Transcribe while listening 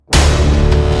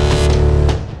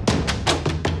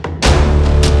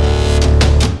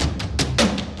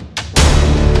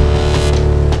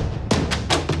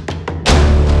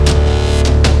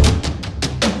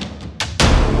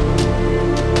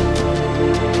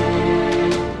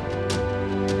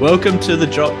Welcome to the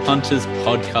Drop Punters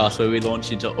podcast, where we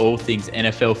launch into all things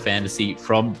NFL fantasy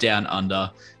from down under.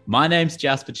 My name's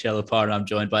Jasper Chellappah, and I'm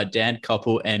joined by Dan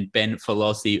Coppel and Ben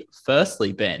Filosi.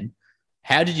 Firstly, Ben,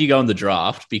 how did you go in the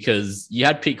draft? Because you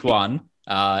had pick one,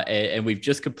 and we've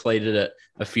just completed it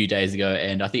a few days ago,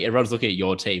 and I think everyone's looking at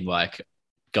your team like,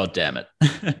 God damn it.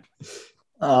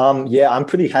 Yeah, I'm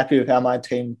pretty happy with how my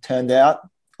team turned out.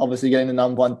 Obviously, getting the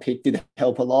number one pick did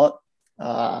help a lot.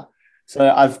 So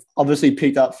I've obviously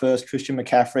picked up first Christian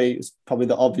McCaffrey. It's probably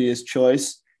the obvious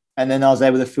choice. And then I was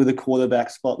able to fill the quarterback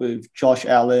spot with Josh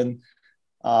Allen,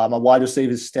 my wide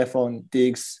receivers, Stephon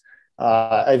Diggs.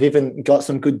 I've even got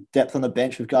some good depth on the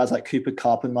bench with guys like Cooper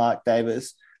Kupp and Mark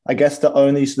Davis. I guess the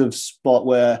only sort of spot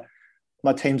where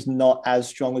my team's not as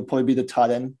strong would probably be the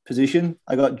tight end position.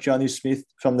 I got Jonnu Smith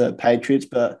from the Patriots,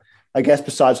 but I guess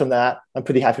besides from that, I'm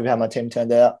pretty happy with how my team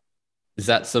turned out. Is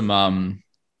that some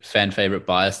fan favorite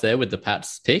bias there with the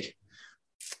Pats pick?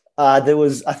 I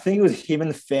think it was him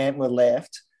and Fant were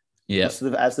left. Yeah,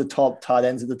 sort of as the top tight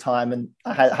ends at the time, and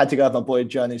I had to go with my boy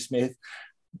Jonnu Smith.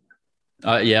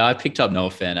 I picked up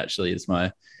Noah Fant actually as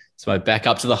my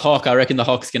backup to the Hawk. I reckon the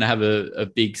Hawk's going to have a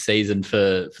big season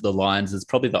for the Lions. It's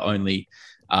probably the only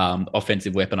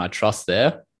offensive weapon I trust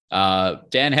there.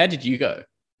 Dan, how did you go?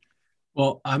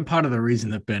 Well, I'm part of the reason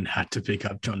that Ben had to pick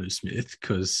up Jonnu Smith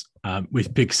because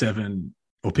with pick 7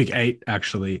 or pick 8,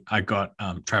 actually, I got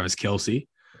Travis Kelce,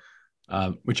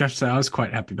 which actually I was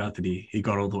quite happy about that he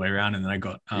got all the way around. And then I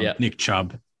got Nick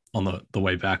Chubb on the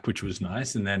way back, which was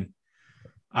nice. And then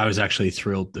I was actually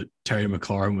thrilled that Terry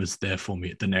McLaurin was there for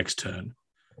me at the next turn.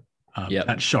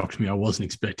 That shocked me. I wasn't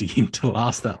expecting him to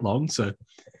last that long. So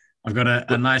I've got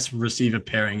a nice receiver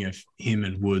pairing of him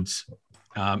and Woods.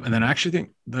 And then I actually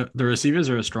think the receivers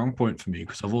are a strong point for me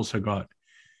because I've also got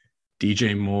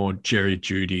DJ Moore, Jerry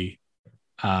Jeudy,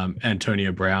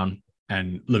 Antonio Brown,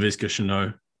 and Laviska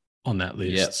Shenault on that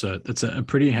list. Yep. So that's a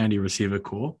pretty handy receiver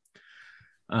core.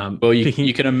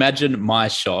 You can imagine my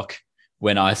shock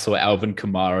when I saw Alvin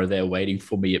Kamara there waiting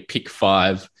for me at pick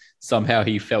 5. Somehow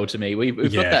he fell to me. We've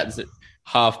got that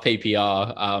half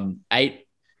PPR,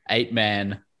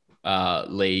 8-man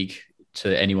league.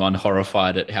 To anyone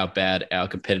horrified at how bad our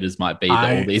competitors might be,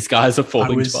 that all these guys are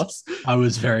falling to us. I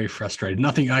was very frustrated.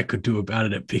 Nothing I could do about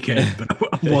it at pick 8, but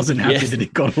I wasn't happy that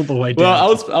it got all the way down.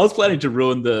 Well, I was planning to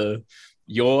ruin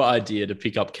your idea to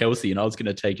pick up Kelce, and I was going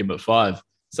to take him at 5.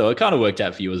 So it kind of worked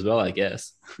out for you as well, I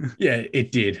guess. Yeah,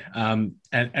 it did. And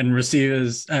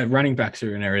receivers, running backs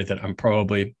are an area that I'm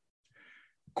probably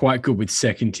quite good with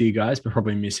second tier guys, but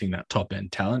probably missing that top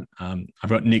end talent. I've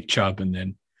got Nick Chubb and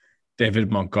then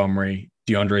David Montgomery,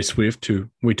 DeAndre Swift, who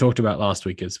we talked about last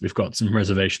week as we've got some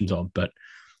reservations on, but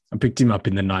I picked him up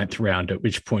in the 9th round, at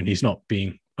which point he's not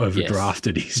being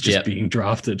overdrafted. Yes. He's just being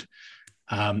drafted.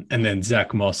 And then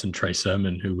Zach Moss and Trey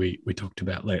Sermon, who we talked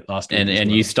about late last week.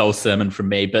 And you stole Sermon from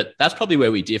me, but that's probably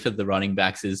where we differ. The running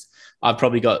backs is I've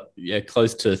probably got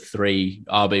close to 3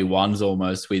 RB1s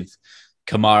almost with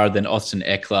Kamara, then Austin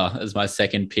Eckler as my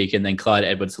second pick, and then Clyde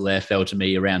Edwards-Helaire fell to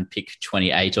me around pick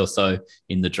 28 or so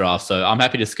in the draft. So I'm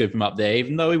happy to scoop him up there,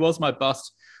 even though he was my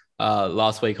bust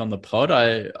last week on the pod.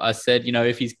 I said,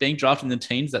 if he's being drafted in the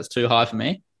teens, that's too high for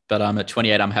me. But at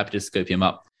 28, I'm happy to scoop him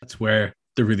up. That's where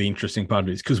the really interesting part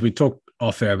is, because we talked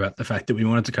off air about the fact that we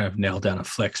wanted to kind of nail down a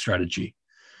flex strategy.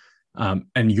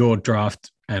 And your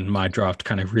draft and my draft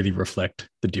kind of really reflect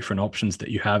the different options that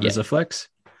you have as a flex.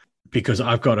 Because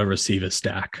I've got a receiver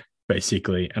stack,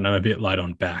 basically, and I'm a bit light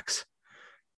on backs.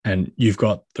 And you've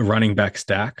got the running back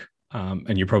stack,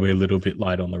 and you're probably a little bit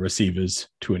light on the receivers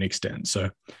to an extent. So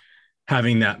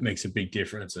having that makes a big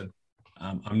difference. And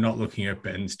I'm not looking at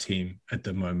Ben's team at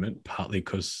the moment, partly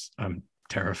because I'm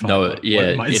terrified.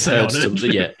 It hurts.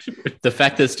 The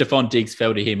fact that Stephon Diggs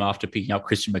fell to him after picking up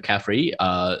Christian McCaffrey,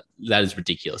 that is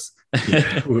ridiculous.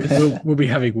 We'll be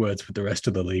having words with the rest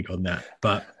of the league on that.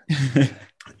 But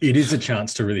it is a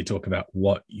chance to really talk about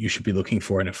what you should be looking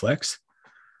for in a flex.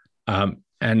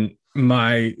 And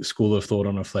my school of thought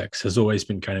on a flex has always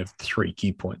been kind of 3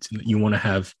 key points. In that you want to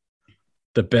have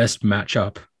the best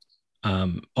matchup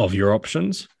of your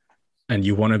options, and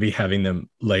you want to be having them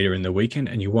later in the weekend,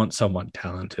 and you want someone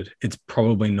talented. It's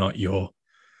probably not your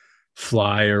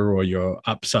flyer or your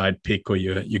upside pick or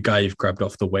your guy you've grabbed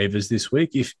off the waivers this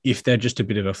week. If they're just a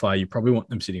bit of a flyer, you probably want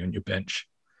them sitting on your bench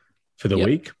for the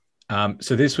week.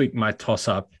 So this week, my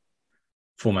toss-up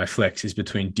for my flex is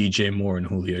between DJ Moore and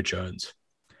Julio Jones.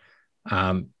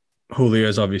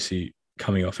 Julio's obviously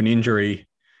coming off an injury.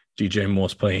 DJ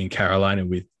Moore's playing in Carolina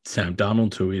with Sam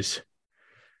Darnold, who is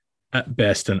at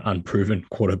best an unproven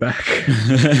quarterback.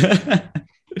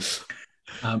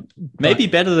 Maybe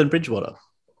better than Bridgewater.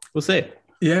 We'll see.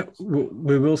 Yeah,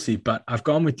 we will see. But I've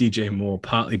gone with DJ Moore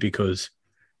partly because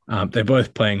they're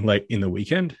both playing late in the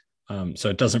weekend. So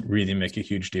it doesn't really make a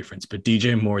huge difference. But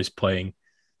DJ Moore is playing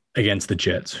against the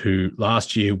Jets, who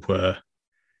last year were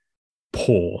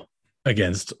poor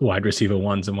against wide receiver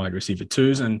ones and wide receiver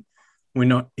twos. And we're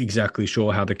not exactly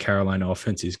sure how the Carolina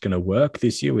offense is going to work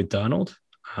this year with Darnold.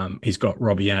 He's got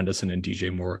Robbie Anderson and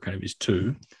DJ Moore, kind of his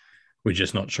two. We're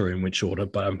just not sure in which order,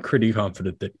 but I'm pretty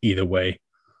confident that either way,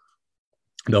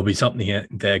 there'll be something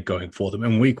there going for them.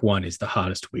 And week one is the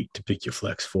hardest week to pick your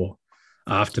flex for.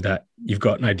 After that, you've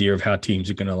got an idea of how teams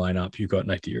are going to line up. You've got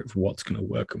an idea of what's going to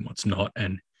work and what's not.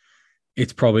 And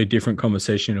it's probably a different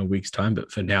conversation in a week's time.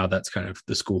 But for now, that's kind of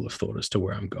the school of thought as to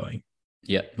where I'm going.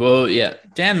 Yeah. Well, yeah,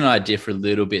 Dan and I differ a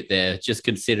little bit there, just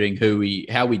considering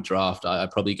how we draft. I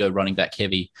probably go running back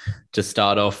heavy to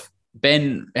start off.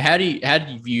 Ben, how do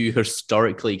you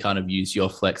historically kind of use your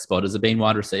flex spot? Has it been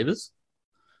wide receivers?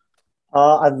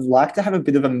 I'd like to have a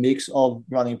bit of a mix of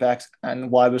running backs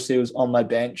and wide receivers on my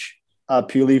bench,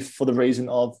 purely for the reason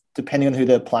of depending on who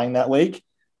they're playing that week.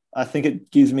 I think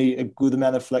it gives me a good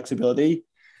amount of flexibility.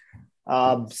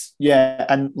 And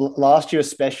last year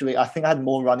especially, I think I had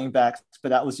more running backs, but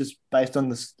that was just based on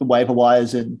the waiver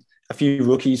wires and a few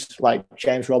rookies like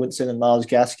James Robinson and Myles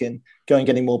Gaskin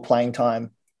getting more playing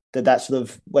time. That sort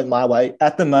of went my way.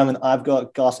 At the moment, I've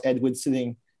got Gus Edwards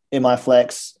sitting in my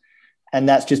flex, and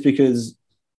that's just because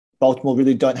Baltimore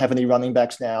really don't have any running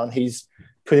backs now, and he's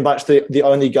pretty much the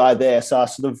only guy there. So I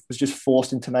sort of was just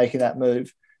forced into making that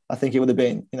move. I think it would have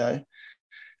been,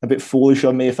 a bit foolish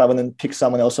of me if I went and picked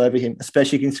someone else over him,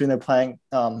 especially considering they're playing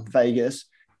Vegas,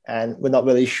 and we're not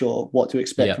really sure what to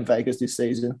expect from Vegas this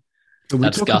season.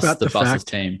 That's Gus, the Buses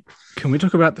team. Can we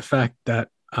talk about the fact that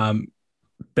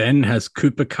Ben has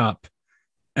Cooper Kupp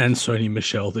and Sony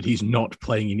Michel that he's not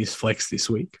playing in his flex this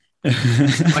week?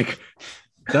 Like,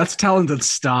 that's talent that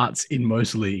starts in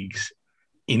most leagues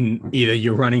in either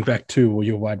your running back 2 or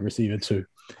your wide receiver 2.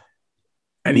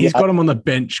 And he's got them on the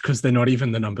bench because they're not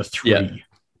even the number 3. Yeah.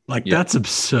 That's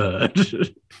absurd.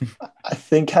 I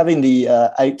think having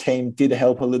the 8 team did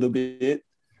help a little bit.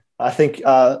 I think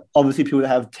obviously people that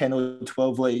have 10 or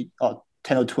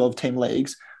 12 team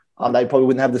leagues, they probably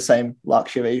wouldn't have the same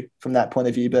luxury from that point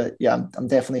of view. But yeah, I'm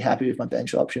definitely happy with my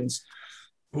bench options.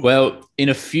 Well, in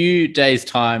a few days'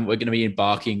 time, we're going to be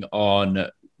embarking on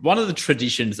one of the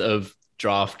traditions of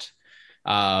draft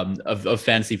of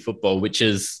fantasy football, which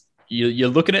is you're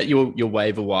looking at your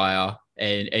waiver wire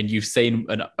and you've seen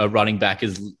a running back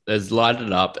has lighted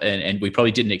it up and we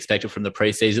probably didn't expect it from the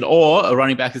preseason, or a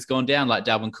running back has gone down like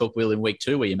Dalvin Cook will in week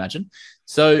 2, we imagine.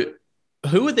 So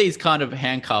who are these kind of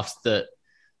handcuffs that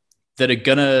are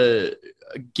going to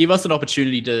give us an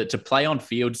opportunity to play on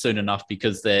field soon enough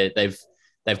because they've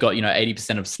got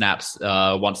 80% of snaps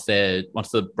once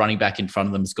the running back in front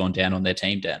of them has gone down on their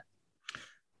team, Dan?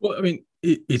 Well, I mean,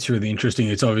 it's really interesting.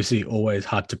 It's obviously always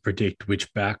hard to predict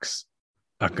which backs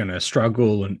are going to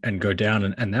struggle and go down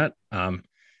and that.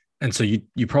 And so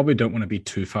you probably don't want to be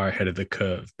too far ahead of the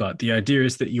curve. But the idea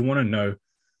is that you want to know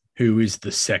who is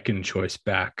the second choice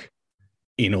back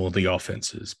in all the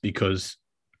offenses, because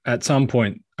at some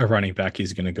point a running back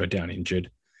is going to go down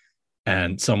injured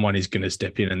and someone is going to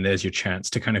step in, and there's your chance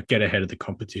to kind of get ahead of the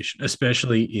competition,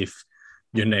 especially if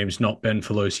your name's not Ben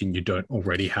Filosi and you don't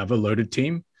already have a loaded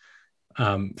team.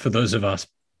 For those of us,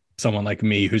 someone like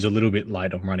me who's a little bit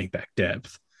light on running back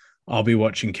depth, I'll be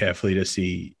watching carefully to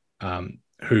see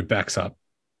who backs up,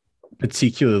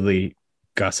 particularly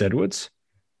Gus Edwards.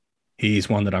 He's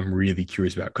one that I'm really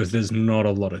curious about because there's not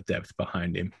a lot of depth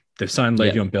behind him. They've signed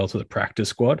Le'Veon Bell to the practice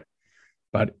squad,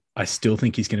 but I still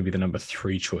think he's going to be the number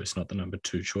 3 choice, not the number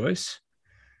 2 choice.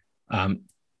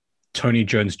 Tony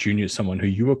Jones Jr. is someone who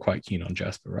you were quite keen on,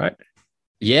 Jasper, right?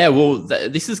 Yeah, well,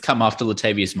 this has come after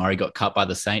Latavius Murray got cut by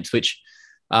the Saints, which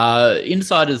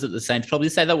insiders at the Saints probably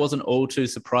say that wasn't all too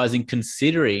surprising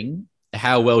considering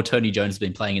how well Tony Jones has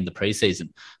been playing in the preseason.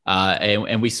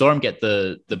 And we saw him get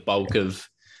the bulk of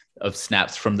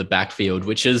snaps from the backfield,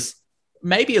 which is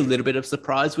maybe a little bit of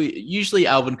surprise. Usually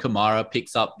Alvin Kamara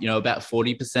picks up, about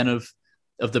 40%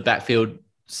 of the backfield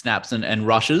snaps and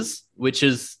rushes, which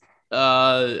is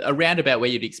around about where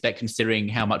you'd expect considering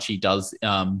how much he does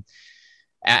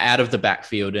out of the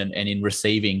backfield and in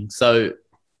receiving. So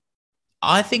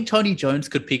I think Tony Jones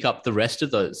could pick up the rest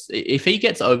of those. If he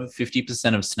gets over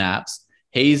 50% of snaps,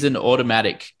 he's an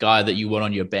automatic guy that you want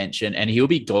on your bench, and he'll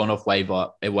be gone off waiver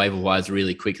wires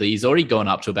really quickly. He's already gone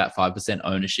up to about 5%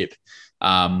 ownership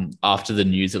after the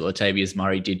news that Latavius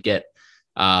Murray did get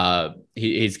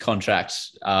his contract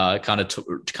kind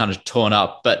of torn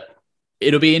up. But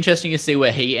it'll be interesting to see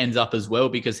where he ends up as well,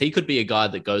 because he could be a guy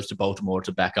that goes to Baltimore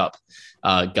to back up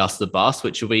Gus the Bus,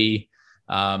 which would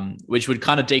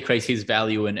kind of decrease his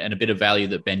value and a bit of value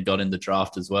that Ben got in the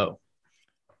draft as well.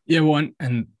 Yeah, one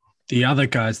and the other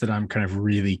guys that I'm kind of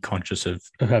really conscious of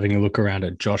having a look around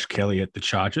at Josh Kelly at the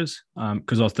Chargers,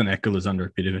 because Austin Eckler is under a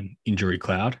bit of an injury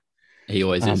cloud. He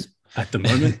always is at the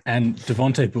moment, and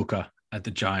Devontae Booker at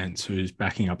the Giants, who's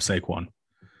backing up Saquon.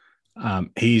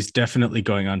 He's definitely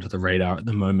going under the radar at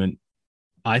the moment.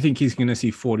 I think he's going to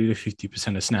see 40 to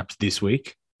 50% of snaps this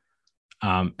week,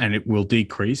 and it will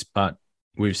decrease, but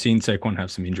we've seen Saquon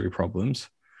have some injury problems.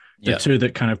 The two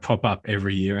that kind of pop up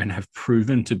every year and have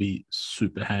proven to be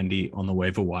super handy on the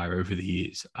waiver wire over the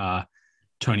years are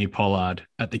Tony Pollard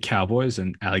at the Cowboys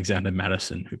and Alexander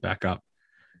Madison, who back up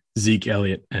Zeke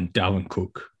Elliott and Dalvin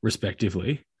Cook,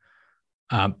 respectively.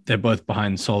 They're both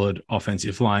behind solid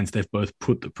offensive lines. They've both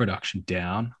put the production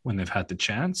down when they've had the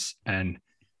chance. And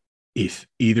if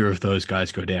either of those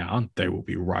guys go down, they will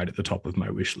be right at the top of my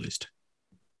wish list.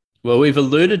 Well, we've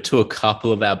alluded to a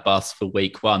couple of our busts for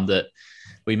week one that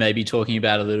we may be talking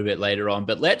about a little bit later on,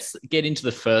 but let's get into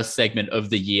the first segment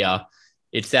of the year.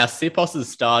 It's our Siposs'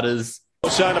 starters.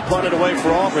 Trying to punt it away for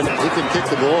Auburn. He can kick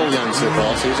the ball, young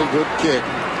Siposs. He's a good kick.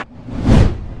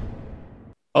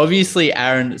 Obviously,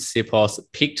 Aaron Siposs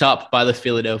picked up by the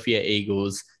Philadelphia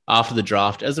Eagles after the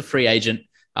draft as a free agent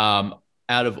out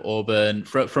of Auburn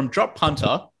from drop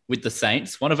punter with the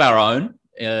Saints, one of our own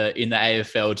in the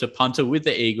AFL, to punter with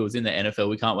the Eagles in the NFL.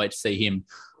 We can't wait to see him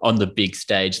on the big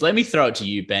stage. Let me throw it to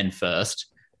you, Ben, first.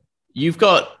 You've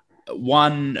got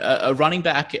a running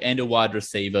back and a wide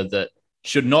receiver that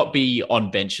should not be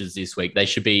on benches this week. They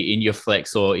should be in your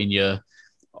flex or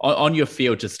on your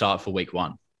field to start for week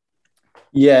one.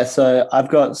 Yeah, so I've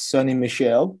got Sonny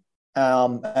Michel,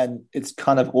 and it's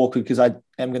kind of awkward because I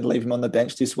am going to leave him on the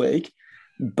bench this week.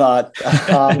 But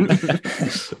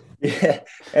yeah,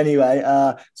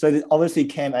 anyway, so obviously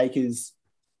Cam Akers,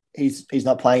 he's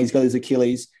not playing. He's got his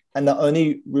Achilles, and the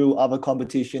only real other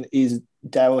competition is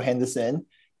Darrell Henderson.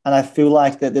 And I feel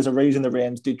like that there's a reason the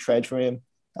Rams did trade for him.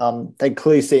 They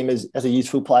clearly see him as a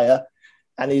useful player,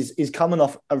 and he's coming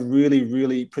off a really,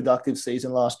 really productive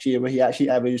season last year where he actually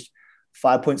averaged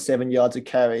 5.7 yards a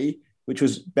carry, which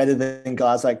was better than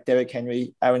guys like Derrick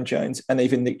Henry, Aaron Jones, and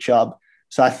even Nick Chubb.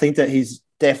 So I think that he's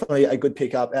definitely a good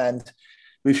pickup. And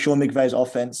with Sean McVay's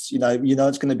offense, you know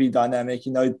it's going to be dynamic.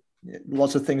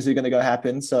 Lots of things are going to go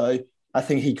happen. So I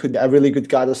think he could be a really good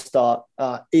guy to start,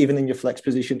 even in your flex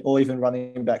position or even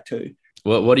running back too.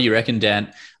 Well, what do you reckon,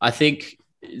 Dan? I think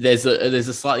there's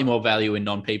a slightly more value in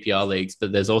non-PPR leagues,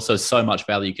 but there's also so much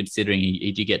value considering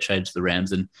he did get traded to the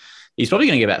Rams, and he's probably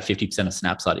going to get about 50% of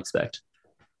snaps, I'd expect.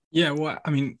 Yeah, well, I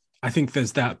mean, I think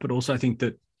there's that, but also I think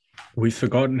that we've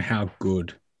forgotten how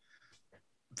good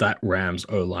that Rams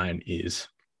O-line is.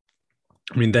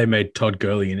 I mean, they made Todd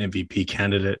Gurley an MVP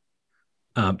candidate.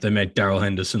 They made Darrell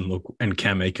Henderson look and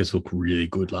Cam Akers look really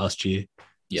good last year.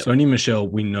 Yep. Sonny Michel,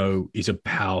 we know, is a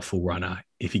powerful runner.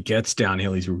 If he gets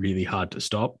downhill, he's really hard to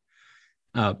stop.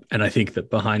 And I think that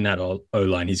behind that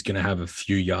O-line, he's going to have a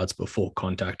few yards before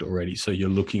contact already. So you're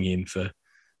looking in for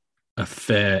a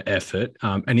fair effort.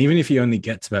 And even if he only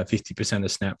gets about 50%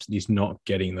 of snaps, he's not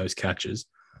getting those catches.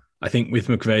 I think with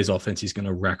McVay's offense, he's going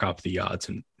to rack up the yards,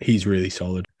 and he's really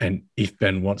solid. And if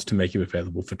Ben wants to make him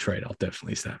available for trade, I'll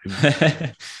definitely snap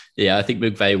him. Yeah, I think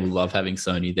McVay will love having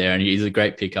Sony there, and he's a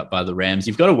great pickup by the Rams.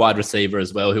 You've got a wide receiver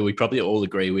as well, who we probably all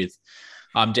agree with.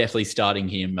 I'm definitely starting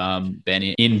him, Ben,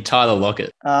 in Tyler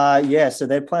Lockett. Yeah, so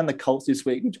they're playing the Colts this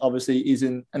week, which obviously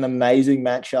isn't an amazing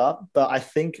matchup. But I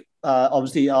think,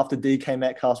 obviously, after DK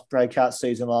Metcalf's breakout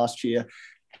season last year,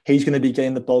 he's going to be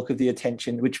getting the bulk of the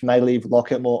attention, which may leave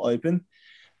Lockett more open.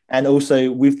 And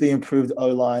also, with the improved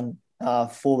O-line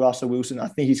for Russell Wilson, I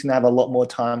think he's going to have a lot more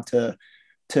time to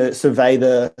survey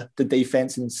the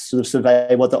defense and sort of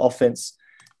survey what the offense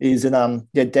is. And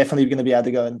definitely going to be able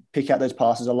to go and pick out those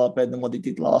passes a lot better than what he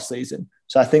did last season.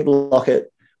 So I think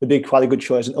Lockett would be quite a good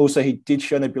choice. And also, he did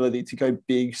show an ability to go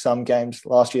big some games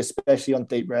last year, especially on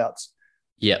deep routes.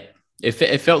 Yeah,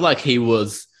 it felt like he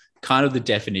was kind of the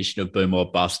definition of boom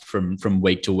or bust from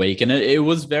week to week. And it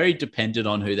was very dependent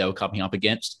on who they were coming up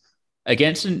against.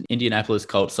 Against an Indianapolis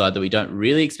Colts side that we don't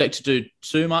really expect to do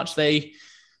too much. They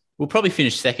will probably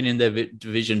finish second in their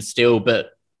division still,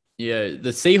 but the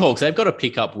Seahawks, they've got to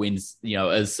pick up wins,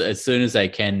 as soon as they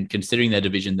can, considering their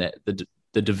division, that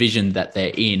the division that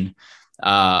they're in.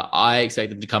 I expect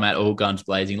them to come out all guns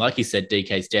blazing. Like you said,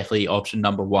 DK's definitely option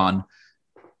number one.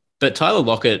 But Tyler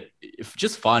Lockett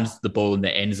just finds the ball in the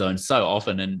end zone so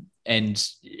often, and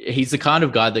he's the kind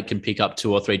of guy that can pick up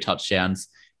 2 or 3 touchdowns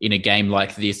in a game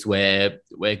like this where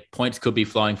points could be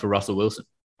flying for Russell Wilson.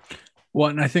 Well,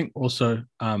 and I think also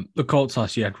the Colts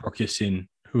last year had Rocky Sin,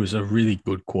 who was a really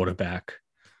good quarterback.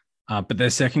 But their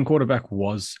second quarterback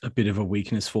was a bit of a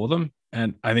weakness for them.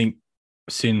 And I think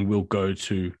Sin will go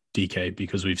to DK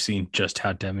because we've seen just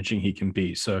how damaging he can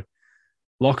be. So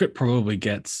Lockett probably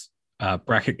gets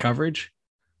bracket coverage.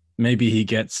 Maybe he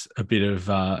gets a bit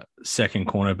of second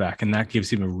cornerback, and that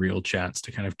gives him a real chance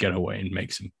to kind of get away and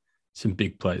make some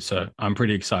big plays. So I'm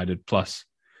pretty excited. Plus,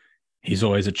 he's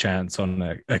always a chance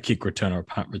on a kick return or a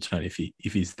punt return if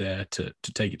he's there to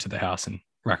take it to the house and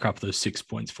rack up those 6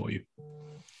 points for you.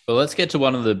 Well, let's get to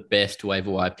one of the best waiver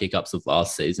wire pickups of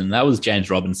last season. That was James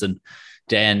Robinson.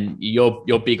 Dan, you're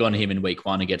big on him in week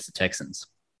 1 against the Texans.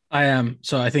 I am.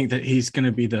 So I think that he's going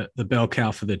to be the bell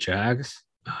cow for the Jags.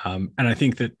 And I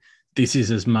think that this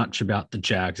is as much about the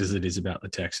Jags as it is about the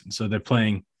Texans. So they're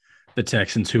playing the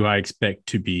Texans, who I expect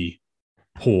to be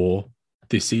poor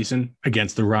this season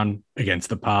against the run, against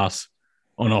the pass,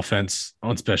 on offense,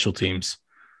 on special teams.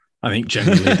 I think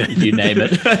generally, you name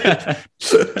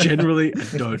it. Generally,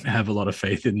 I don't have a lot of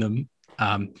faith in them.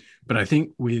 But I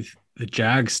think with the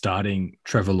Jags starting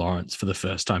Trevor Lawrence for the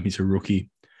first time, he's a rookie.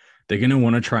 They're going to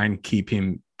want to try and keep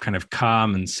him kind of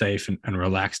calm and safe and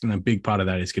relaxed. And a big part of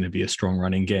that is going to be a strong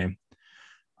running game.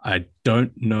 I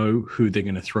don't know who they're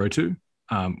going to throw to,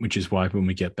 which is why when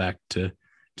we get back to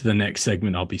the next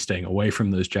segment, I'll be staying away from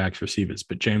those Jags receivers.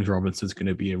 But James Robinson is going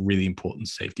to be a really important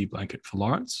safety blanket for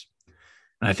Lawrence.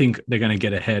 And I think they're going to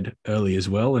get ahead early as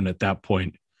well. And at that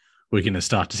point, we're going to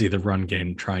start to see the run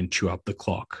game try and chew up the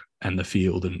clock and the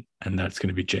field. And that's going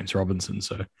to be James Robinson.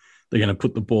 So they're going to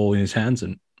put the ball in his hands.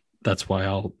 And that's why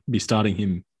I'll be starting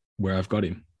him where I've got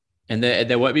him. And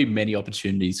there won't be many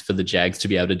opportunities for the Jags to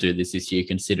be able to do this year,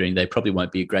 considering they probably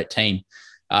won't be a great team.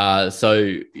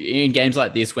 So in games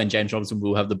like this, when James Robinson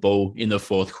will have the ball in the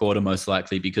fourth quarter, most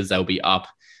likely because they'll be up,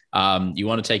 you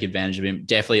want to take advantage of him.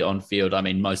 Definitely on field. I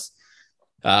mean, most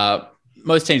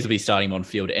teams will be starting him on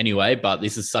field anyway, but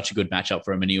this is such a good matchup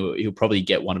for him, and he'll probably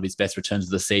get one of his best returns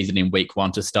of the season in week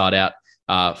 1 to start out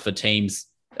for teams.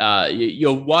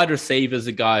 Your wide receiver is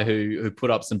a guy who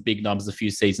put up some big numbers a few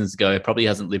seasons ago. Probably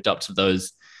hasn't lived up to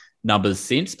those numbers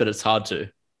since, but it's hard to.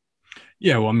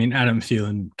 Yeah, well, I mean, Adam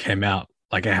Thielen came out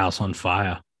like a house on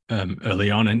fire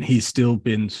early on, and he's still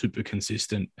been super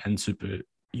consistent and super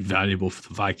valuable for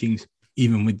the Vikings,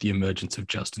 even with the emergence of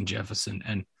Justin Jefferson.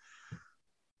 And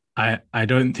I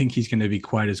don't think he's going to be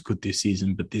quite as good this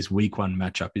season, but this week 1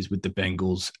 matchup is with the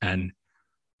Bengals. And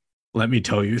let me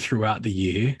tell you, throughout the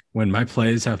year, when my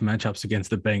players have matchups against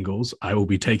the Bengals, I will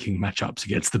be taking matchups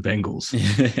against the Bengals.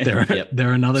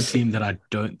 They're another team that I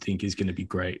don't think is going to be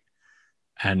great.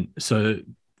 And so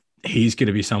he's going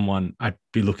to be someone I'd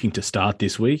be looking to start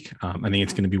this week. I think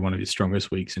it's going to be one of his strongest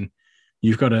weeks. And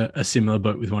you've got a similar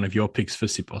boat with one of your picks for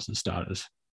Siposs and starters.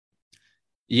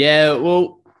 Yeah,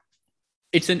 well,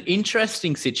 it's an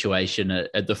interesting situation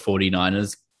at the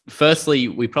 49ers. Firstly,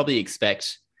 we probably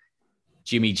expect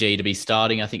Jimmy G to be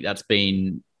starting. I think that's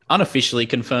been unofficially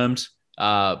confirmed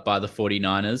by the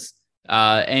 49ers.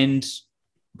 And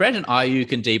Brandon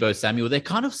Ayuk and Deebo Samuel, they're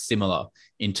kind of similar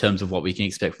in terms of what we can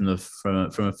expect from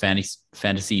a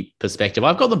fantasy perspective.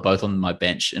 I've got them both on my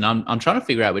bench, and I'm trying to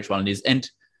figure out which one it is. And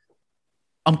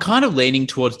I'm kind of leaning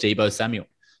towards Deebo Samuel.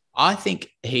 I think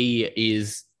he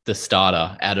is the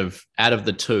starter out of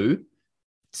the two,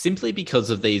 simply because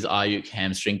of these Ayuk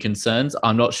hamstring concerns.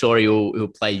 I'm not sure he'll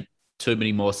play too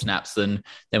many more snaps than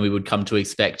we would come to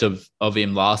expect of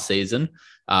him last season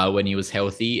when he was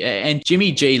healthy. And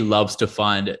Jimmy G loves to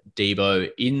find Deebo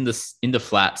in the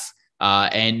flats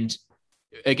and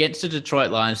against a Detroit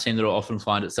Lions team that will often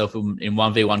find itself in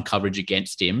 1v1 coverage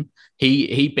against him.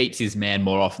 He beats his man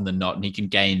more often than not, and he can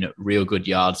gain real good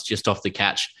yards just off the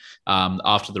catch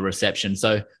after the reception.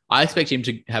 So I expect him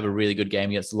to have a really good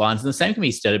game against the Lions. And the same can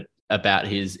be said about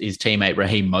his teammate,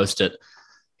 Raheem Mostert.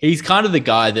 He's kind of the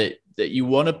guy that you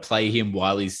want to play him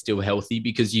while he's still healthy,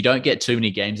 because you don't get too many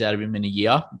games out of him in a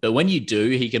year. But when you do,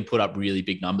 he can put up really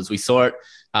big numbers. We saw it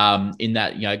in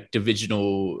that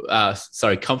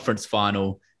conference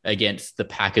final against the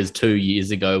Packers 2 years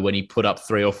ago, when he put up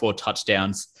 3 or 4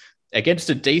 touchdowns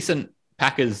against a decent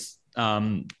Packers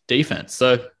defense.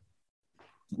 So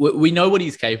we know what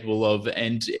he's capable of,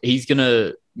 and he's going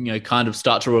to, kind of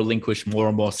start to relinquish more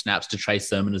and more snaps to Trey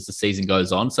Sermon as the season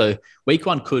goes on. So week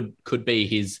 1 could be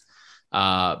his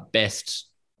best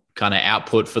kind of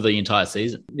output for the entire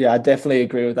season. Yeah, I definitely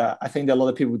agree with that. I think that a lot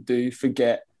of people do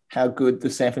forget how good the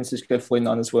San Francisco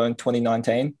 49ers were in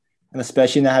 2019. And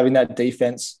especially now having that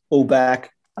defense all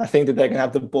back, I think that they can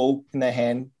have the ball in their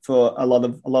hand for a lot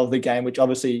of the game, which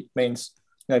obviously means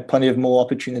plenty of more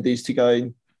opportunities to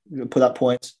go put up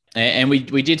points. And we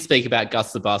did speak about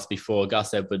Gus the Bus before,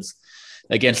 Gus Edwards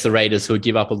against the Raiders, who would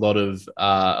give up a lot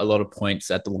of points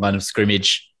at the line of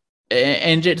scrimmage.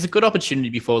 And it's a good opportunity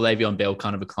before Le'Veon Bell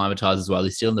kind of acclimatizes well.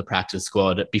 He's still in the practice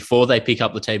squad. Before they pick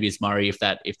up Latavius Murray, if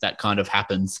that kind of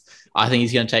happens, I think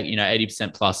he's going to take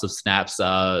 80% plus of snaps.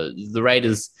 The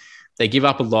Raiders, they give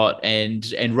up a lot, and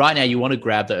right now you want to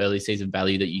grab the early season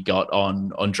value that you got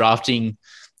on drafting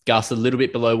Gus a little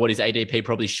bit below what his ADP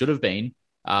probably should have been.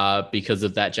 Because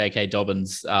of that J.K.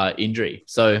 Dobbins injury.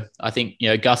 So I think,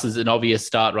 Gus is an obvious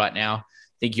start right now. I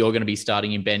think you're going to be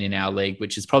starting in Ben in our league,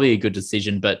 which is probably a good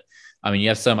decision. But, you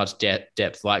have so much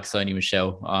depth like Sony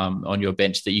Michel on your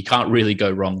bench that you can't really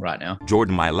go wrong right now.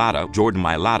 Jordan Mailata.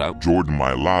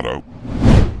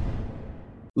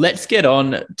 Let's get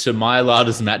on to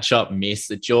Mailata's matchup miss.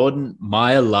 Jordan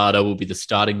Mailata will be the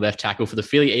starting left tackle for the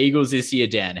Philly Eagles this year,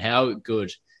 Dan. How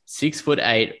good?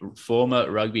 6'8",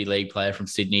 former rugby league player from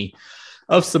Sydney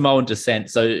of Samoan descent.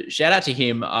 So shout out to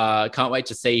him. Can't wait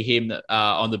to see him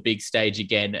on the big stage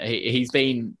again. He's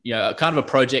been, kind of a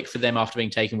project for them after being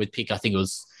taken with pick. I think it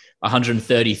was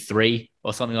 133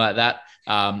 or something like that.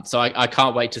 So I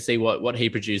can't wait to see what he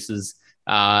produces.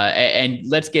 And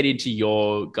let's get into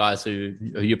your guys who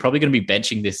you're probably going to be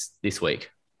benching this week.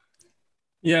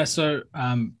 Yeah. So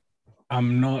I'm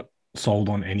not sold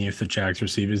on any of the Jags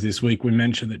receivers this week. We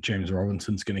mentioned that James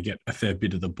Robinson's going to get a fair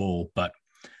bit of the ball, but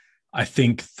I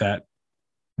think that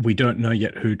we don't know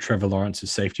yet who Trevor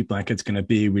Lawrence's safety blanket's going to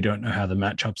be. We don't know how the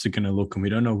matchups are going to look, and we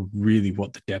don't know really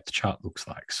what the depth chart looks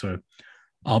like. So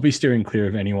I'll be steering clear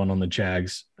of anyone on the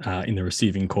Jags in the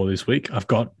receiving core this week. I've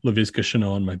got Laviska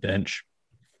Shenault on my bench,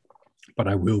 but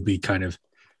I will be kind of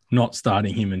not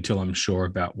starting him until I'm sure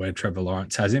about where Trevor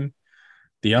Lawrence has him.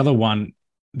 The other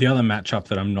matchup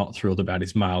that I'm not thrilled about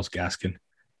is Myles Gaskin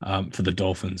for the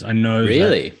Dolphins. I know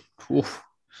really.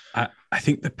 I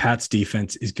think the Pats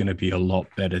defense is going to be a lot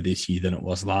better this year than it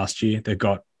was last year. They've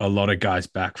got a lot of guys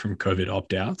back from COVID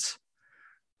opt-outs,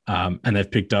 and they've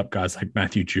picked up guys like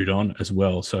Matthew Judon as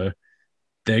well. So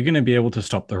they're going to be able to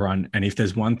stop the run. And if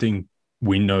there's one thing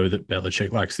we know that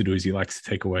Belichick likes to do is he likes to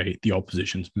take away the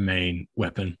opposition's main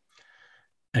weapon.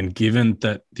 And given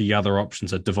that the other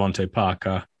options are Devontae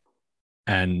Parker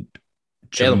and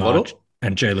Jalen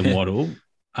Waddle,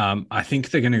 I think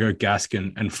they're going to go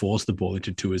Gaskin and force the ball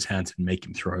into Tua's hands and make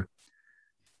him throw.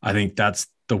 I think that's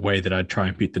the way that I'd try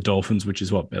and beat the Dolphins, which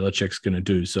is what Belichick's going to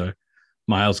do. So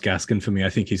Myles Gaskin, for me, I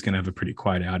think he's going to have a pretty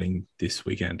quiet outing this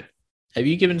weekend. Have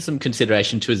you given some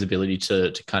consideration to his ability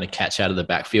to kind of catch out of the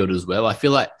backfield as well? I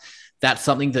feel like that's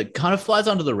something that kind of flies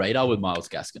under the radar with Myles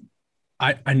Gaskin.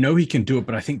 I know he can do it,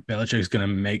 but I think Belichick's going to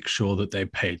make sure that they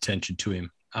pay attention to him.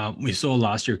 We saw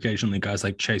last year occasionally guys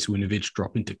like Chase Winovich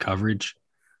drop into coverage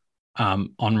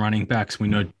on running backs. We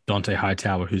know Dante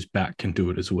Hightower, who's back, can do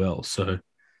it as well. So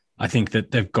I think that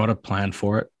they've got a plan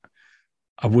for it.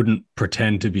 I wouldn't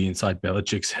pretend to be inside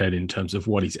Belichick's head in terms of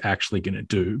what he's actually going to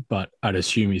do, but I'd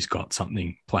assume he's got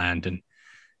something planned. And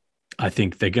I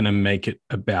think they're going to make it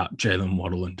about Jalen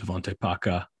Waddle and Devontae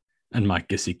Parker and Mike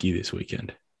Gesicki this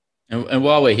weekend. And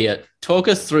while we're here, talk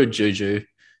us through Juju.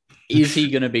 Is he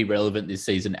going to be relevant this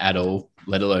season at all,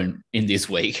 let alone in this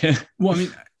week? Well, I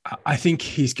mean, I think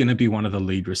he's going to be one of the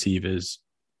lead receivers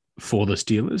for the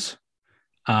Steelers.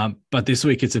 But this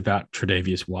week it's about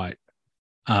Tre'Davious White.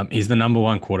 He's the number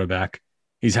one quarterback.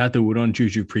 He's had the wood on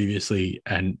Juju previously,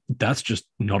 and that's just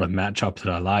not a matchup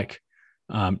that I like.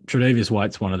 Tre'Davious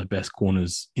White's one of the best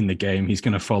corners in the game. He's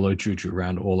going to follow Juju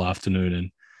around all afternoon,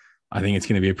 and I think it's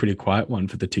going to be a pretty quiet one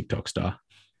for the TikTok star.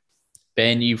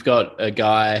 Ben, you've got a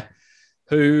guy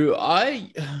who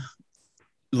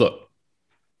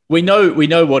we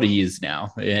know what he is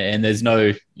now, and there's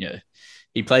no,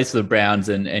 he plays for the Browns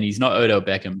and he's not Odell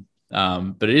Beckham,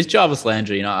 but it is Jarvis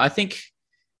Landry. I think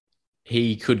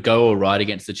he could go all right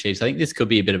against the Chiefs. I think this could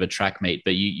be a bit of a track meet,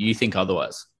 but you think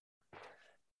otherwise?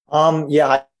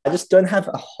 Yeah, I just don't have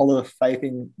a whole lot of faith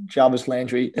in Jarvis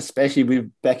Landry, especially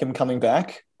with Beckham coming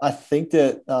back. I think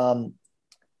that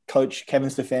Coach Kevin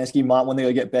Stefanski might want to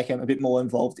go get Beckham a bit more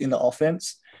involved in the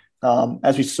offense.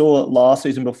 As we saw last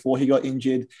season before he got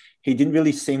injured, he didn't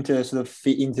really seem to sort of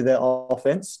fit into their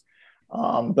offense.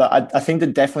 But I think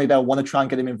that definitely they'll want to try and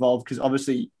get him involved because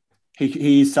obviously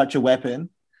he is such a weapon.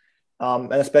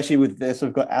 And especially with their sort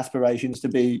of got aspirations to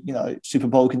be, Super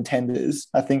Bowl contenders.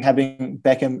 I think having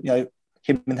Beckham,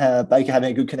 him and Baker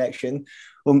having a good connection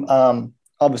will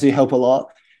obviously help a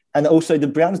lot. And also the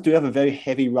Browns do have a very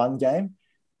heavy run game.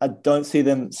 I don't see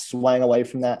them swaying away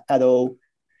from that at all.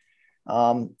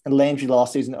 And Landry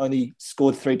last season only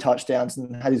scored 3 touchdowns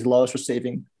and had his lowest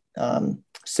receiving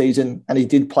season, and he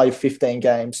did play 15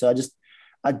 games. So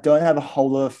I don't have a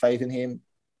whole lot of faith in him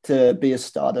to be a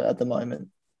starter at the moment.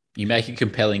 You make a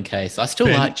compelling case. I still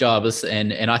like Jarvis,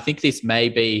 and I think this may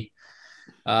be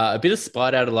a bit of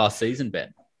spite out of last season,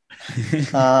 Ben.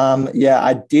 Yeah,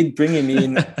 I did bring him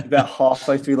in about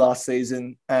halfway through last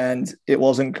season, and it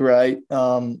wasn't great.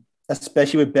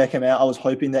 Especially with Beckham out, I was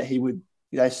hoping that he would,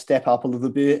 step up a little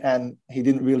bit, and he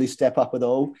didn't really step up at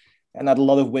all. And had a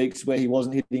lot of weeks where he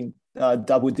wasn't hitting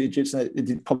double digits, and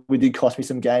it probably did cost me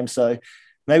some games. So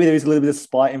maybe there is a little bit of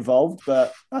spite involved,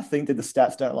 but I think that the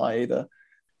stats don't lie either.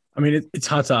 I mean, it's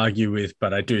hard to argue with,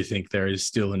 but I do think there is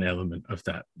still an element of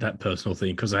that personal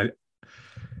thing, because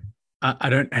I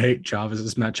don't hate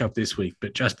Jarvis's matchup this week,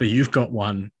 but Jasper, you've got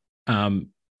one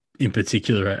in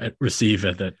particular at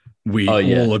receiver that we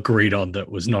all agreed on that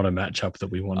was not a matchup that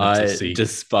we wanted to see. I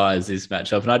despise this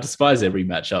matchup, and I despise every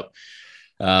matchup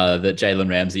that Jalen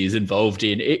Ramsey is involved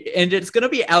in. And it's going to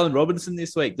be Allen Robinson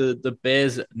this week, the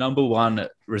Bears' number one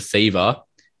receiver.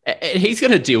 He's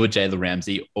going to deal with Jalen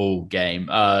Ramsey all game.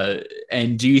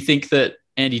 And do you think that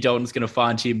Andy Dalton's going to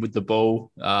find him with the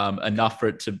ball enough for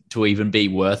it to even be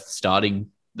worth starting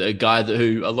the guy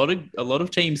who a lot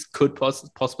of teams could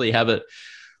possibly have it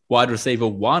wide receiver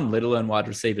 1, let alone wide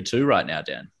receiver 2 right now,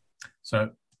 Dan? So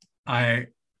I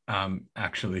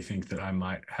actually think that I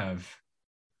might have.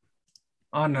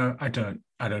 Oh no, I don't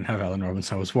have Allen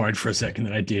Robinson. I was worried for a second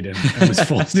that I did and was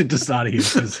forced into starting him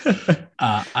because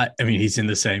I mean he's in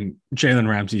the same. Jalen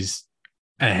Ramsey's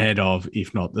ahead of,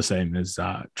 if not the same as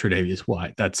Tre'Davious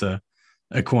White. That's a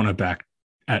cornerback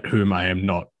at whom I am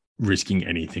not risking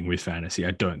anything with fantasy.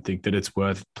 I don't think that it's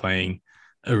worth playing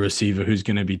a receiver who's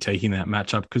going to be taking that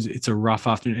matchup because it's a rough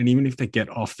afternoon. And even if they get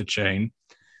off the chain,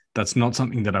 that's not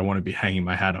something that I want to be hanging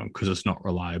my hat on because it's not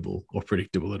reliable or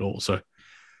predictable at all. So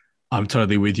I'm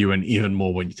totally with you, and even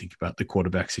more when you think about the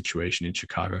quarterback situation in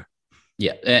Chicago.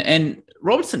 Yeah, and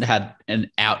Robertson had an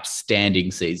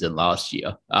outstanding season last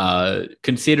year.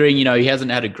 Considering, he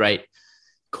hasn't had a great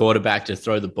quarterback to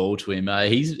throw the ball to him.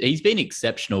 He's been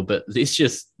exceptional, but this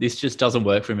just doesn't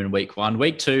work for him in week 1.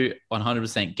 Week 2,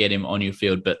 100% get him on your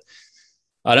field, but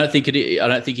I don't think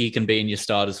he can be in your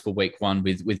starters for week 1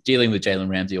 with dealing with Jalen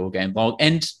Ramsey all game long.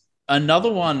 And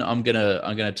another one I'm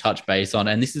gonna touch base on,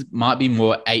 and this might be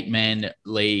more 8-man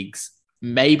leagues,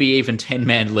 maybe even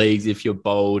 10-man leagues if you're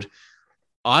bold.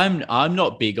 I'm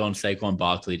not big on Saquon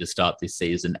Barkley to start this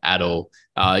season at all.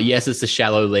 Yes, it's a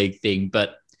shallow league thing,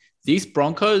 but this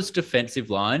Broncos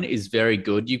defensive line is very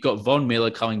good. You've got Von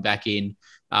Miller coming back in,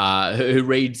 who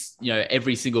reads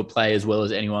every single play as well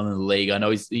as anyone in the league. I know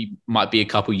he might be a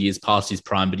couple years past his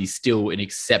prime, but he's still an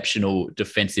exceptional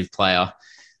defensive player.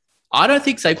 I don't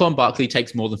think Saquon Barkley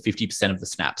takes more than 50% of the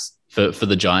snaps for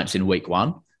the Giants in week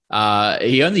 1.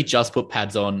 He only just put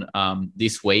pads on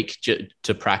this week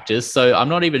to practice, so I'm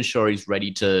not even sure he's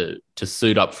ready to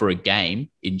suit up for a game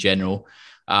in general.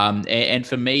 And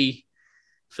for me,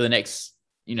 for the next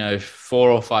 4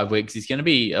 or 5 weeks, it's going to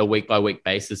be a week by week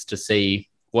basis to see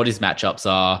what his matchups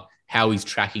are, how he's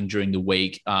tracking during the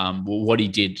week, what he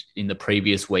did in the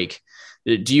previous week.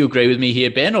 Do you agree with me here,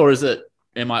 Ben, or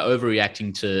am I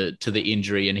overreacting to the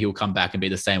injury and he'll come back and be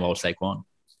the same old Saquon?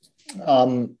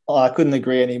 I couldn't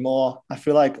agree anymore. I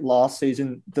feel like last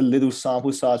season, the little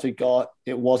sample size we got,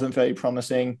 it wasn't very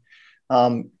promising.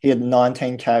 He had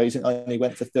 19 carries and only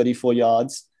went for 34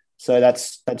 yards. So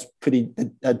that's pretty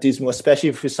dismal,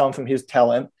 especially for someone from his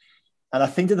talent. And I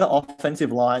think that the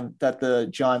offensive line that the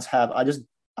Giants have, I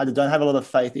don't have a lot of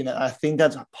faith in it. I think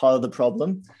that's part of the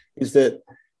problem is that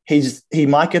he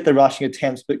might get the rushing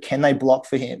attempts, but can they block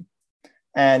for him?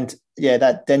 And yeah,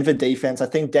 that Denver defense, I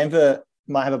think Denver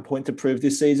might have a point to prove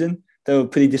this season. They were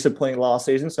pretty disappointing last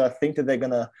season. So I think that they're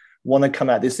going to want to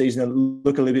come out this season and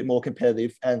look a little bit more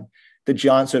competitive. And the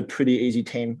Giants are a pretty easy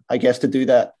team, I guess, to do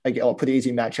that, or pretty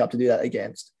easy matchup to do that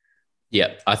against.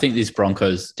 Yeah, I think this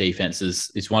Broncos defense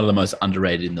is one of the most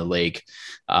underrated in the league.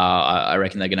 I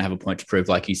reckon they're going to have a point to prove,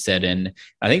 like you said, and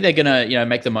I think they're going to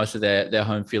make the most of their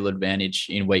home field advantage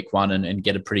in week 1 and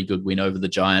get a pretty good win over the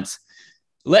Giants.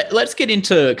 Let's get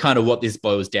into kind of what this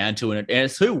boils down to, and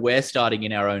it's who we're starting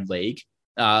in our own league.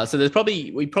 So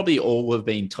we probably all have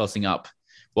been tossing up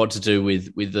what to do with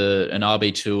an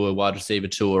RB2, a wide receiver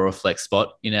 2, or a flex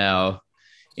spot in our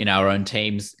own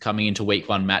teams coming into week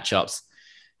 1 matchups.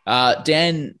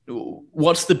 Dan,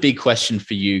 what's the big question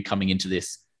for you coming into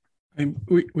this?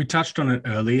 We touched on it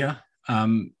earlier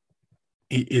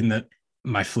in that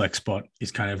my flex spot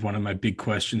is kind of one of my big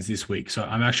questions this week. So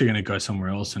I'm actually going to go somewhere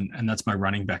else, and that's my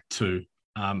running back 2.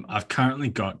 I've currently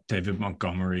got David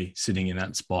Montgomery sitting in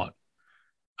that spot,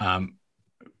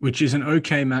 which is an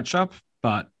okay matchup,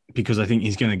 but because I think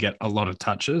he's going to get a lot of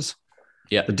touches.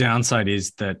 Yeah. The downside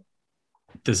is that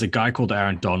there's a guy called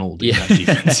Aaron Donald in that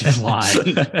defensive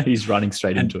line. He's running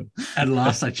straight into him. At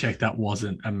last I checked, that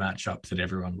wasn't a matchup that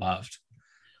everyone loved.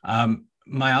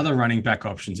 My other running back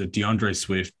options are DeAndre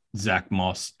Swift, Zach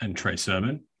Moss, and Trey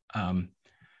Sermon. And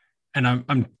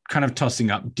I'm kind of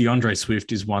tossing up. DeAndre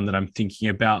Swift is one that I'm thinking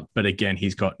about, but again,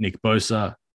 he's got Nick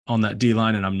Bosa on that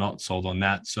D-line, and I'm not sold on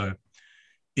that. So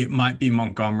it might be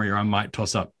Montgomery, or I might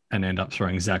toss up and end up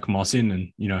throwing Zach Moss in.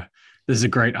 And, you know, there's a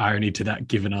great irony to that,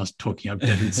 given us talking up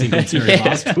Devin Singletary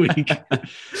last week.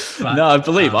 But, no, I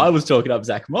believe I was talking up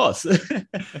Zach Moss.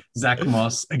 Zach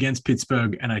Moss against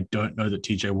Pittsburgh, and I don't know that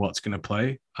TJ Watt's going to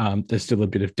play. There's still a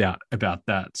bit of doubt about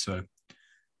that. So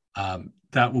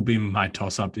that will be my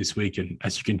toss-up this week. And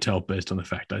as you can tell, based on the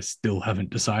fact I still haven't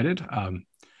decided,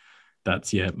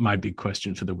 that's, my big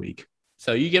question for the week.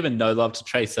 So you given no love to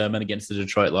Trey Sermon against the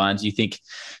Detroit Lions. You think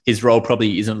his role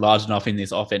probably isn't large enough in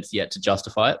this offense yet to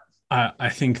justify it? I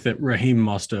think that Raheem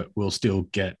Mostert will still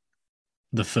get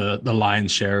the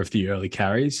lion's share of the early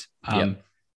carries.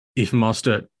 If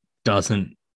Mostert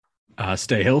doesn't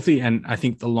stay healthy, and I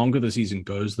think the longer the season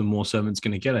goes, the more Sermon's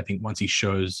going to get. I think once he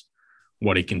shows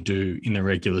what he can do in the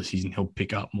regular season, he'll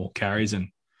pick up more carries, and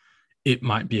it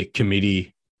might be a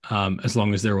committee as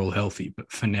long as they're all healthy.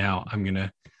 But for now, I'm going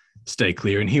to stay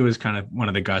clear. And he was kind of one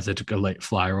of the guys I took a late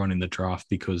flyer on in the draft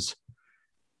because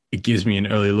it gives me an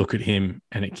early look at him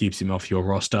and it keeps him off your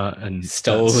roster. And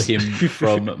stole him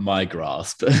from my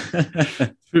grasp.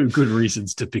 Good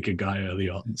reasons to pick a guy early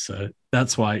on. So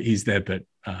that's why he's there. But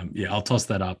I'll toss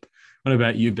that up. What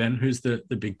about you, Ben? Who's the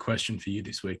big question for you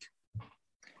this week?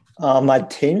 My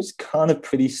team's kind of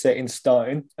pretty set in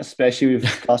stone, especially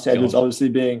with Gus Edwards obviously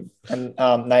being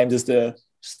named as the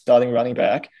starting running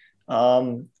back.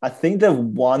 I think the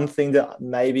one thing that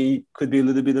maybe could be a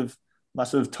little bit of my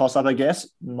sort of toss-up, I guess,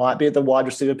 might be at the wide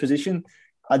receiver position.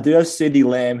 I do have CeeDee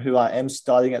Lamb, who I am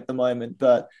starting at the moment,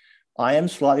 but I am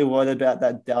slightly worried about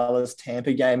that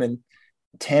Dallas-Tampa game, and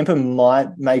Tampa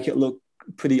might make it look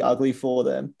pretty ugly for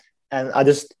them. And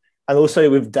also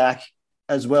with Dak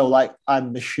as well, like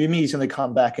I'm assuming he's going to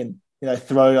come back and,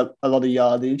 throw a lot of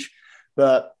yardage,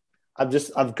 but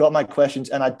I've got my questions,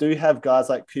 and I do have guys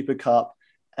like Cooper Kupp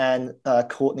and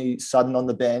Courtney Sutton on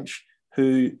the bench,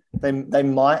 who they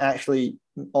might actually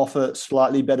offer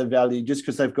slightly better value just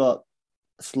because they've got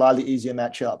slightly easier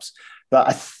matchups. But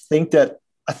I think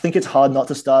it's hard not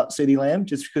to start CeeDee Lamb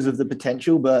just because of the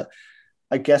potential. But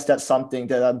I guess that's something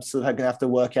that I'm sort of going to have to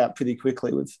work out pretty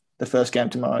quickly with the first game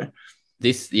tomorrow.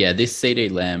 This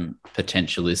CeeDee Lamb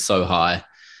potential is so high,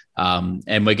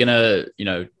 and we're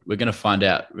gonna find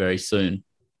out very soon.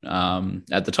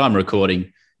 At the time of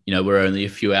recording, we're only a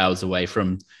few hours away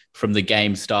from the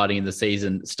game starting and the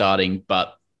season starting.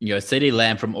 But, CeeDee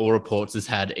Lamb, from all reports, has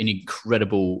had an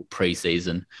incredible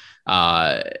preseason.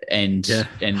 And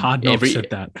hard knocks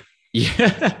at that.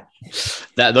 Yeah.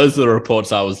 Those are the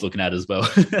reports I was looking at as well.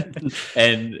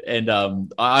 and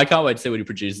I can't wait to see what he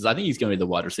produces. I think he's going to be the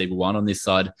wide receiver one on this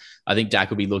side. I think Dak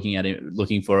will be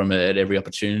looking for him at every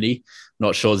opportunity.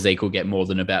 Not sure Zeke will get more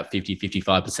than about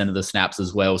 50-55% of the snaps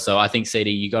as well. So I think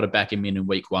CD, you got to back him in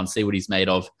week one, see what he's made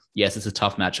of. Yes, it's a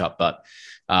tough matchup, but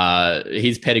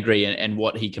his pedigree and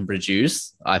what he can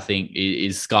produce, I think,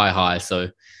 is sky high. So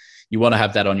you want to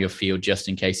have that on your field just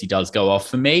in case he does go off.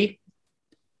 For me,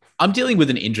 I'm dealing with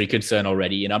an injury concern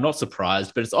already, and I'm not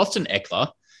surprised, but it's Austin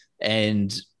Eckler.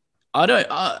 And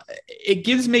it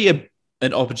gives me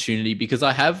an opportunity because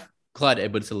I have Clyde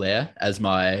Edwards-Helaire as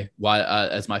my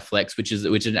flex, which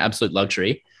is an absolute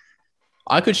luxury.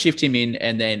 I could shift him in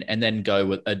and then go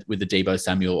with a Deebo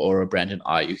Samuel or a Brandon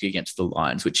Ayuk against the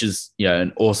Lions, which is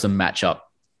an awesome matchup.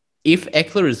 If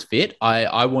Eckler is fit,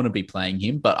 I want to be playing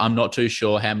him, but I'm not too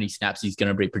sure how many snaps he's going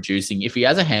to be producing. If he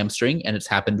has a hamstring and it's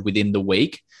happened within the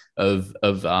week of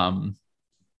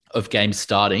games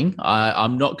starting,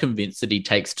 I'm not convinced that he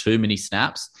takes too many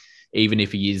snaps, even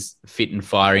if he is fit and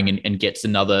firing and gets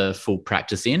another full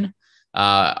practice in.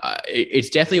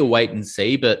 It's definitely a wait and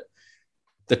see, but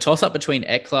the toss-up between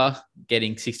Eckler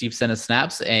getting 60% of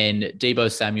snaps and Deebo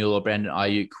Samuel or Brandon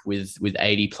Ayuk with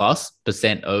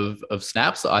 80+% of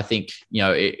snaps, I think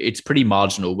it's pretty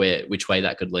marginal which way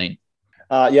that could lean.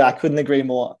 I couldn't agree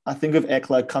more. I think with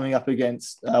Eckler coming up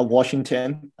against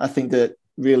Washington, I think that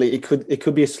really it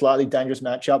could be a slightly dangerous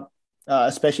matchup,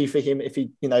 especially for him if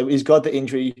he's got the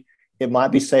injury. It might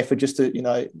be safer just to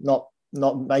not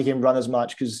make him run as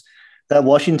much because that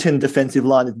Washington defensive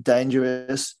line is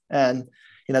dangerous and.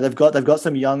 They've got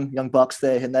some young bucks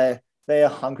there, and they are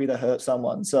hungry to hurt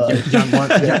someone. So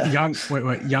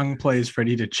young players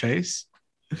ready to chase.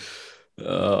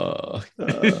 Oh,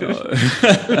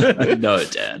 no,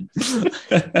 Dan.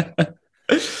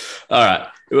 All right.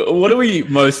 What are we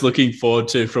most looking forward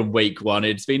to from week one?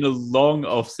 It's been a long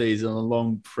off-season, a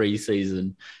long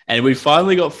pre-season, and we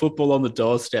finally got football on the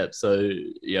doorstep. So,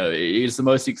 it's the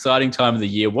most exciting time of the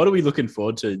year. What are we looking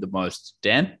forward to the most,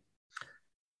 Dan?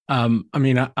 I'm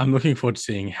looking forward to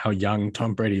seeing how young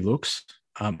Tom Brady looks.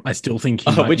 I still think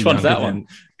which one's that one?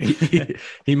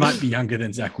 He might be younger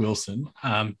than Zach Wilson.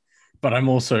 But I'm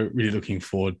also really looking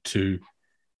forward to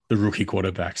the rookie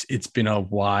quarterbacks. It's been a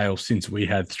while since we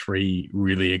had 3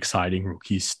 really exciting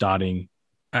rookies starting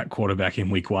at quarterback in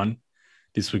week one.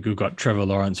 This week we've got Trevor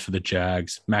Lawrence for the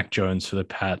Jags, Mac Jones for the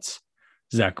Pats,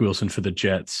 Zach Wilson for the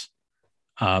Jets.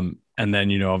 And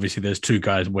then, obviously there's 2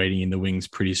 guys waiting in the wings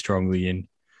pretty strongly in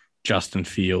Justin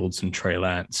Fields and Trey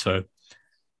Lance. So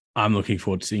I'm looking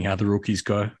forward to seeing how the rookies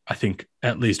go. I think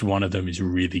at least one of them is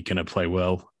really going to play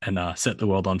well and set the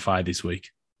world on fire this week.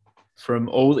 From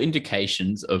all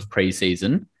indications of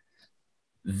preseason,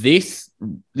 this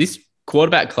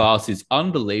quarterback class is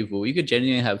unbelievable. You could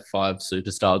genuinely have 5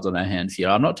 superstars on our hands here.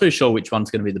 I'm not too sure which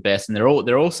one's going to be the best, and they're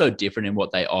all so different in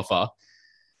what they offer.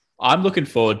 I'm looking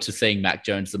forward to seeing Mac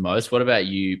Jones the most. What about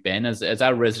you, Ben? As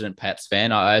our resident Pats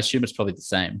fan, I assume it's probably the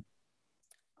same.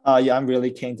 Yeah, I'm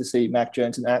really keen to see Mac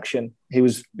Jones in action. He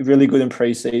was really good in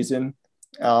preseason.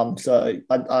 So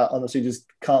I honestly just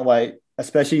can't wait,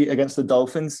 especially against the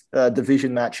Dolphins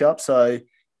division matchup. So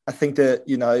I think that,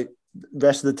 the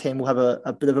rest of the team will have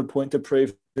a bit of a point to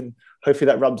prove, and hopefully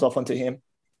that rubs off onto him.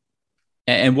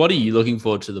 And what are you looking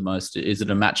forward to the most? Is it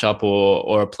a matchup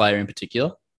or a player in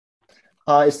particular?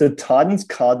 It's the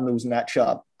Titans-Cardinals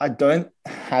matchup. I don't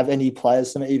have any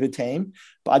players from either team,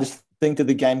 but I just think that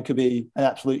the game could be an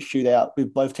absolute shootout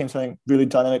with both teams having really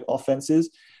dynamic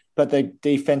offenses, but their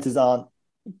defenses aren't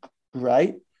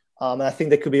great. And I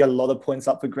think there could be a lot of points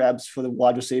up for grabs for the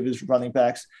wide receivers, running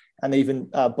backs, and even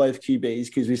both QBs,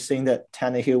 because we've seen that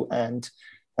Tannehill and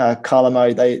Kyler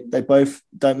Murray, they both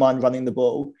don't mind running the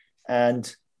ball.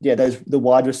 And yeah, the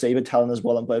wide receiver talent as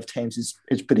well on both teams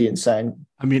is pretty insane.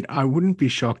 I mean, I wouldn't be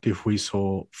shocked if we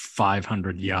saw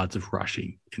 500 yards of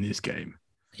rushing in this game.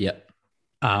 Yeah.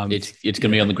 It's going to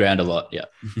be on the ground a lot, yeah.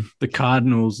 The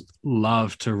Cardinals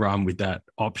love to run with that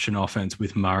option offense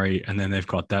with Murray, and then they've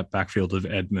got that backfield of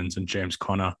Edmonds and James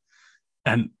Conner.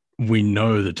 And we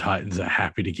know the Titans are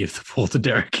happy to give the ball to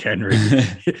Derrick Henry.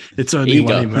 It's only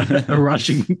won him a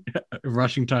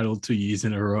rushing title 2 years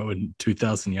in a row and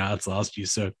 2,000 yards last year.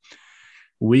 So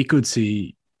we could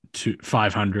see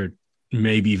 500,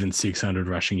 maybe even 600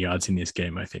 rushing yards in this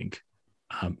game, I think,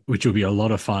 which will be a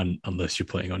lot of fun unless you're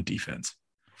playing on defense.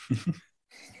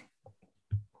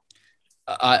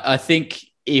 I think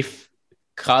if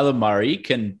Kyler Murray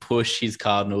can push his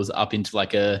Cardinals up into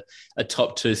like a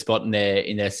top 2 spot in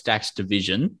their stacked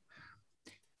division,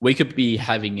 we could be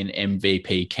having an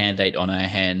MVP candidate on our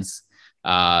hands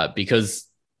because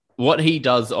what he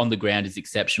does on the ground is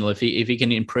exceptional. If he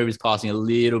can improve his passing a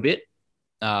little bit,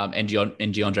 and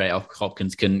DeAndre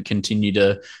Hopkins can continue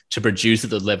to produce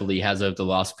at the level he has over the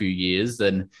last few years,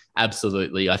 then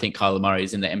absolutely, I think Kyler Murray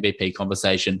is in the MVP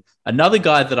conversation. Another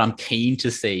guy that I'm keen to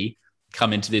see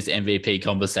come into this MVP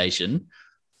conversation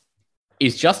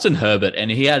is Justin Herbert,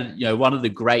 and he had one of the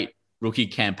great rookie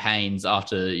campaigns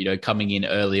after coming in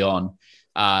early on.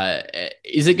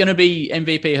 Is it going to be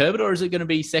MVP Herbert or is it going to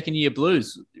be second year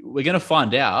Blues? We're going to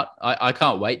find out. I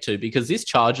can't wait to, because this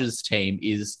Chargers team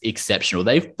is exceptional.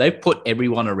 They've put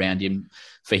everyone around him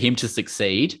for him to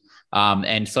succeed.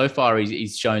 And so far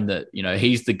he's shown that,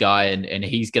 he's the guy and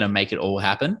he's going to make it all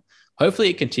happen. Hopefully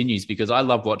it continues because I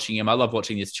love watching him. I love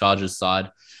watching this Chargers side.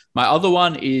 My other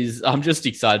one is I'm just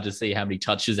excited to see how many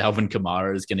touches Alvin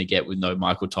Kamara is going to get with no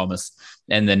Michael Thomas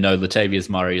and then no Latavius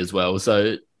Murray as well.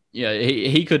 So,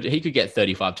 he could get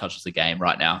 35 touches a game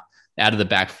right now out of the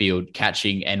backfield,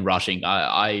 catching and rushing.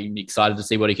 I'm excited to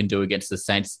see what he can do against the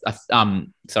Saints.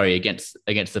 Against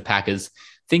the Packers. I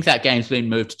think that game's been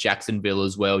moved to Jacksonville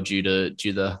as well due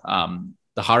to the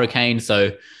hurricane.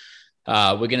 So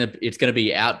it's going to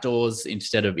be outdoors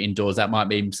instead of indoors. That might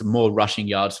mean some more rushing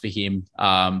yards for him.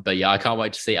 But yeah, I can't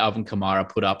wait to see Alvin Kamara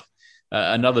put up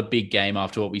another big game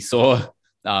after what we saw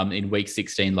in week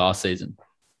 16 last season.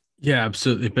 Yeah,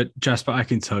 absolutely. But Jasper, I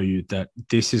can tell you that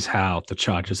this is how the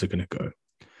Chargers are going to go.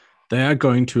 They are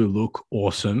going to look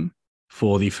awesome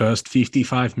for the first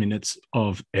 55 minutes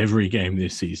of every game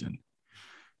this season.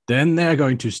 Then they're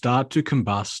going to start to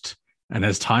combust, and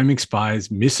as time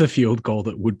expires, miss a field goal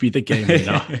that would be the game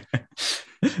winner.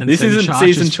 And this isn't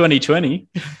Chargers season 2020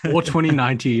 or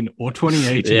 2019 or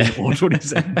 2018 or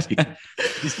 2017.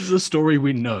 This is a story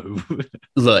we know.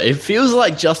 Look, it feels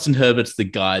like Justin Herbert's the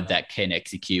guy that can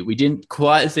execute. We didn't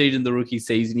quite see it in the rookie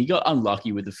season. He got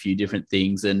unlucky with a few different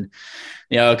things, and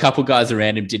a couple guys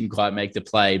around him didn't quite make the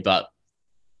play. But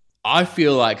I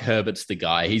feel like Herbert's the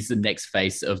guy. He's the next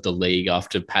face of the league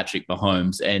after Patrick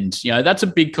Mahomes, and that's a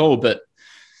big call. But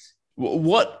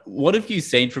what have you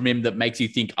seen from him that makes you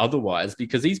think otherwise?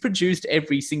 Because he's produced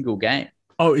every single game.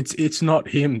 Oh, it's not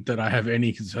him that I have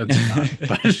any concerns about.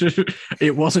 But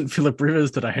it wasn't Philip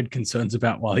Rivers that I had concerns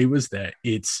about while he was there.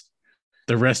 It's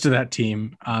the rest of that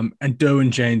team. And Derwin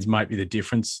James might be the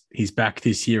difference. He's back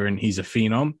this year and he's a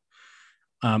phenom.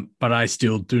 But I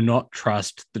still do not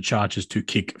trust the Chargers to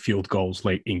kick field goals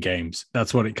late in games.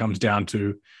 That's what it comes down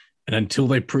to. And until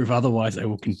they prove otherwise, I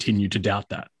will continue to doubt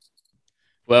that.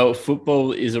 Well,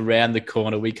 football is around the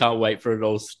corner. We can't wait for it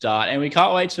all to start. And we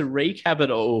can't wait to recap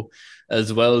it all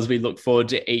as well as we look forward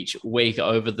to each week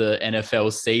over the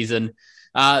NFL season.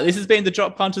 This has been the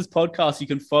Drop Punters podcast. You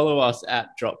can follow us at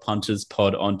Drop Punters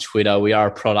Pod on Twitter. We are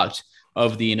a product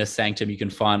of the Inner Sanctum. You can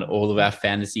find all of our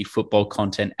fantasy football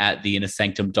content at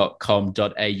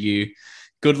theinnersanctum.com.au.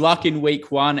 Good luck in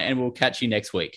week 1, and we'll catch you next week.